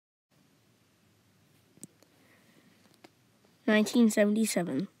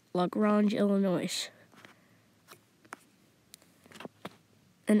1977, Grange, Illinois.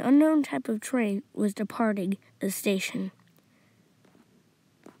 An unknown type of train was departing the station.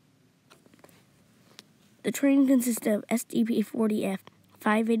 The train consisted of SDP-40F,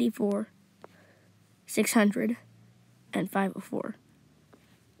 584, 600, and 504.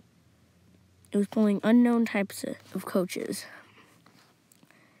 It was pulling unknown types of coaches.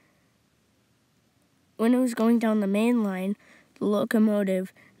 When it was going down the main line, the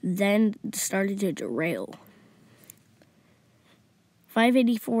locomotive then started to derail.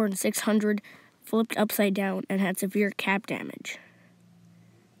 584 and 600 flipped upside down and had severe cab damage.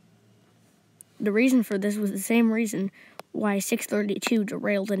 The reason for this was the same reason why 632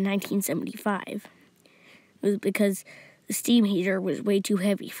 derailed in 1975. It was because the steam heater was way too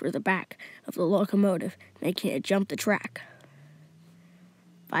heavy for the back of the locomotive, making it jump the track.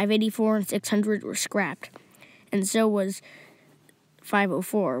 584 and 600 were scrapped, and so was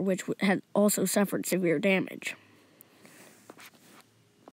 504, which had also suffered severe damage.